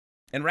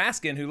And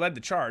Raskin, who led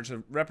the charge,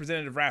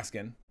 Representative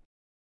Raskin,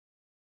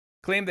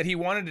 claimed that he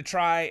wanted to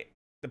try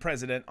the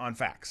president on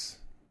facts.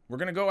 We're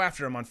going to go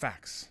after him on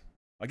facts.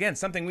 Again,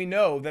 something we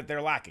know that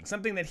they're lacking.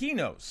 Something that he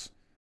knows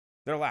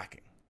they're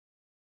lacking.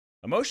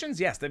 Emotions?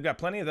 Yes, they've got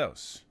plenty of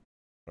those.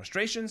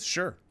 Frustrations?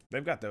 Sure,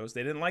 they've got those.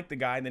 They didn't like the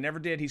guy. They never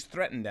did. He's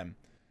threatened them.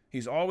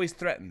 He's always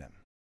threatened them.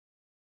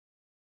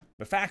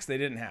 But facts they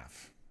didn't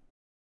have.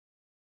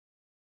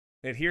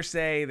 They had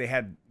hearsay. They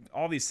had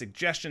all these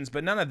suggestions,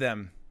 but none of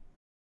them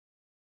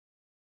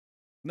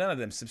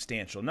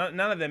substantial. None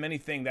of them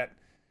anything that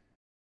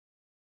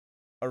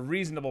a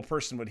reasonable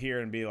person would hear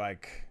and be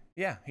like,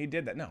 yeah, he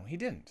did that. No, he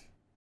didn't.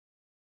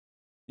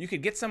 You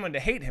could get someone to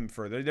hate him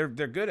further.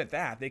 They're good at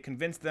that. They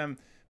convince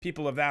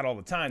people of that all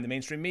the time. The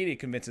mainstream media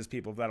convinces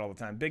people of that all the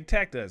time. Big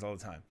tech does all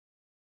the time.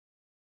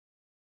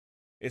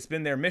 It's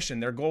been their mission,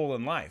 their goal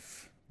in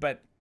life.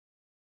 But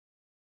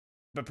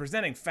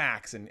presenting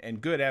facts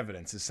and good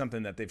evidence is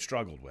something that they've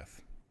struggled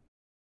with.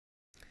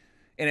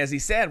 And as he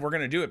said, we're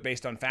going to do it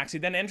based on facts. He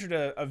then entered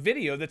a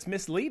video that's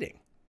misleading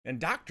and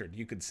doctored,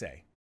 you could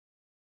say.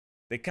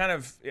 I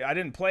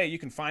didn't play it. You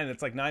can find it.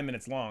 It's like 9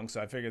 minutes long, so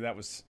I figured that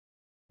was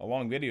a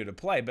long video to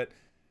play. But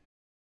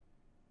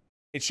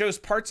it shows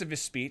parts of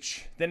his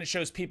speech. Then it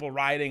shows people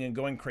rioting and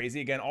going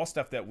crazy. Again, all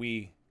stuff that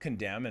we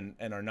condemn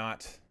and are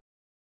not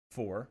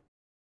for.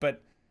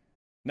 But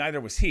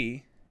neither was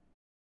he.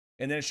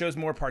 And then it shows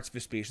more parts of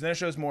his speech. And then it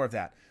shows more of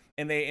that.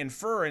 And they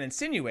infer and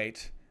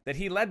insinuate that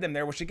he led them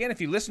there, which again,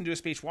 if you listen to his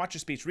speech, watch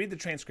his speech, read the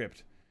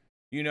transcript,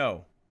 you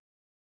know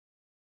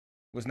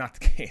was not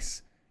the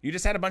case. You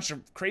just had a bunch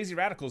of crazy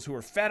radicals who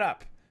were fed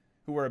up,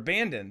 who were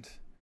abandoned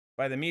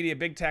by the media,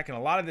 big tech, and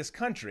a lot of this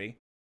country,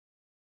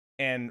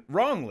 and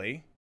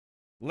wrongly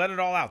let it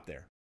all out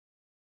there.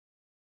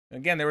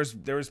 Again, there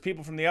was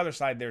people from the other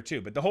side there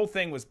too, but the whole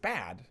thing was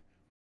bad.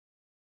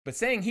 But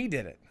saying he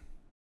did it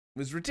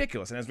was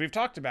ridiculous. And as we've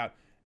talked about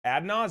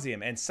ad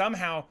nauseum, and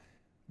somehow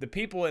the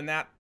people in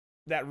that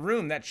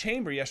room, that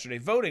chamber yesterday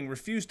voting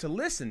refused to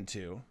listen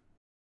to.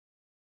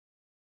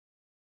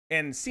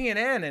 And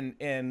CNN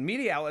and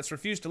media outlets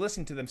refused to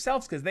listen to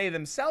themselves because they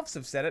themselves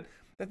have said it,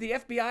 that the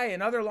FBI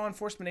and other law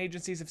enforcement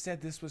agencies have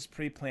said this was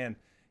pre-planned.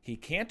 He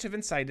can't have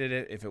incited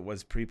it if it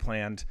was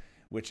pre-planned,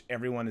 which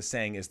everyone is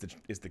saying is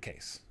the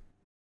case.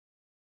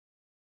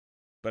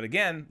 But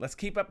again, let's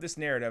keep up this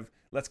narrative.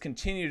 Let's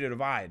continue to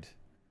divide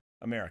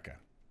America.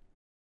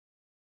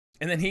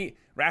 And then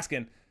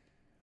Raskin,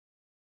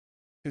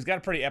 who's got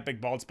a pretty epic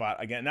bald spot.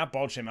 Again, not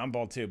bald shame, I'm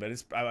bald too, but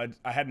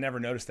I had never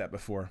noticed that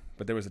before.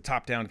 But there was a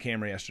top-down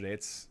camera yesterday.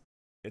 It's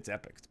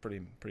epic. It's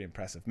pretty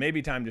impressive.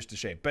 Maybe time just to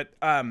shave. But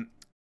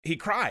he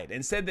cried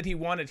and said that he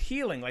wanted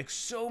healing, like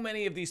so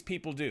many of these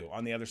people do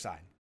on the other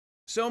side.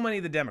 So many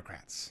of the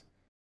Democrats.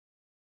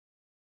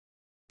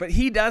 But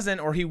he doesn't,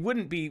 or he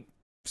wouldn't be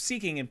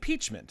seeking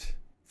impeachment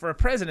for a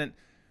president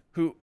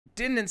who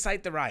didn't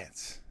incite the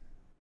riots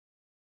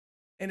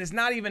and is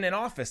not even in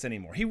office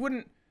anymore. He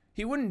wouldn't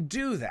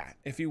do that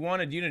if he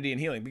wanted unity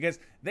and healing, because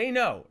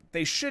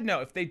they should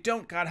know, if they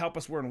don't, God help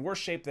us, we're in worse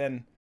shape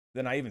than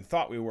I even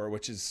thought we were,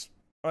 which is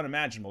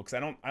unimaginable,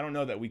 because I don't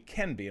know that we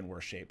can be in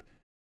worse shape.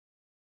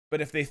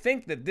 But if they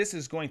think that this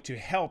is going to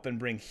help and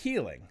bring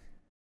healing,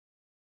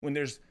 when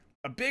there's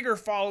a bigger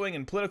following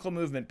and political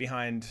movement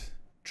behind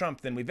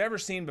Trump than we've ever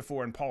seen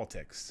before in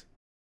politics,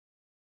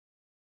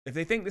 if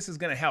they think this is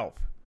going to help,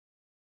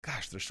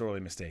 gosh, they're sorely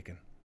mistaken.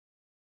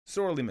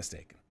 Sorely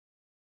mistaken.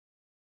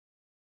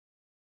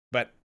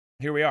 But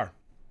here we are.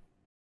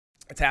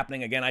 It's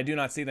happening again. I do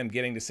not see them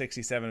getting to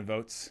 67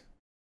 votes.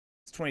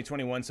 It's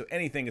 2021, so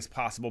anything is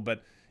possible.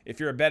 But if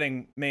you're a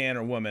betting man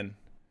or woman,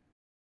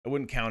 I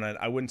wouldn't count on it.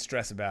 I wouldn't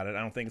stress about it. I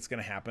don't think it's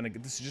going to happen.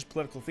 This is just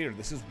political theater.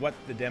 This is what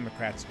the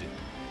Democrats do.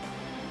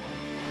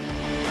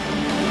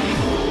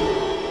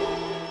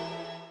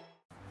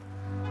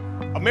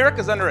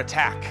 America's under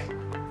attack,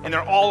 and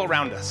they're all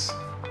around us.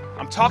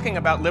 I'm talking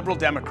about liberal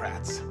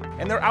Democrats,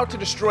 and they're out to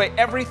destroy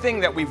everything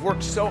that we've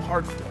worked so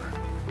hard for.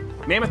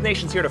 Mammoth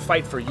Nation's here to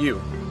fight for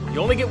you. You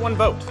only get one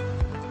vote,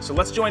 so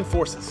let's join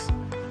forces.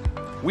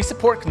 We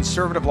support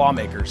conservative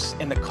lawmakers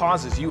and the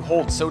causes you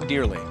hold so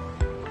dearly.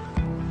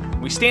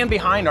 We stand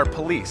behind our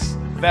police,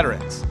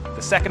 veterans,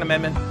 the Second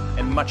Amendment,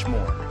 and much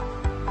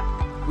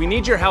more. We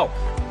need your help,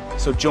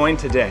 so join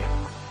today.